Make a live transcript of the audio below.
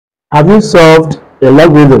Have you solved a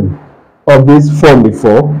logarithm of this form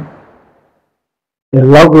before? A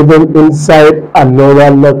logarithm inside another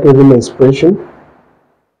logarithm expression?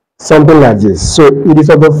 Something like this. So it is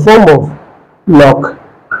of the form of log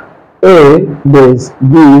A base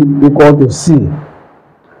B equal to C.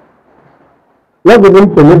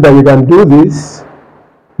 Logarithm permit that you can do this.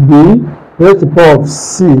 B raised to the power of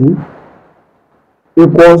C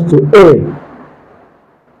equals to A.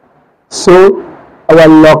 So our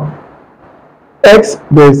log x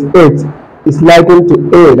base 8 is likened to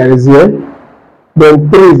A, that is here. Then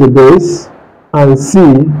 3 is the base and C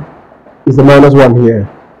is the minus 1 here.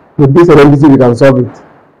 With this identity we can solve it.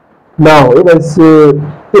 Now if I say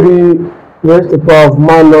 3 raised to the power of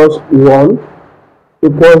minus 1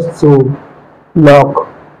 equals to log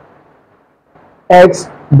x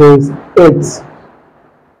base 8.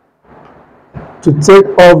 To take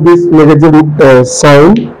off this negative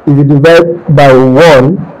sign, if you divide by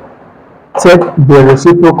 1, take the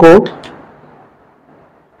reciprocal,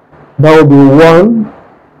 that will be 1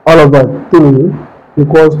 all over 3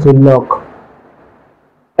 equals to log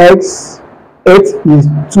x. 8 is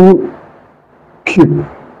 2 cubed.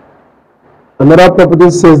 Another property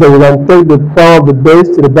says that we can take the power of the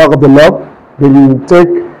base to the back of the log, then you take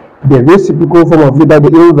the reciprocal form of it by the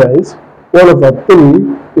inverse. 1 over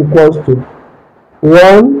 3 equals to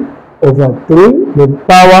 1 over 3, the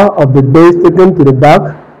power of the base taken to the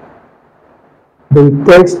back. Then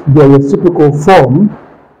takes the reciprocal form.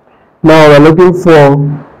 Now we're looking for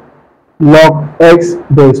log x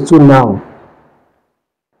base 2 now.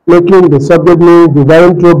 Making the subject mean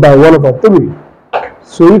dividing through by 1 over 3.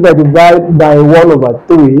 So if I divide by 1 over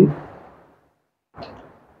 3,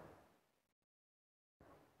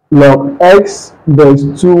 log x base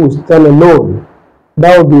 2 will stand alone.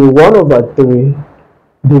 That will be 1 over 3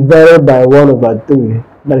 divided by 1 over 3.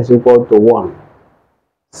 That is equal to 1.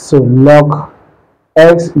 So log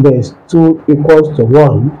x base 2 equals to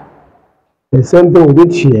 1. The same thing we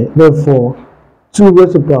did here. Therefore, 2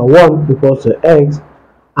 raised to the power 1 equals to x,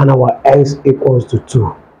 and our x equals to 2.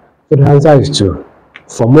 So the answer is 2.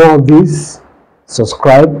 For more of this,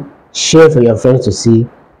 subscribe, share for your friends to see,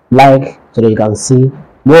 like so that you can see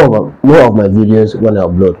more of my videos when I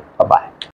upload. Bye bye.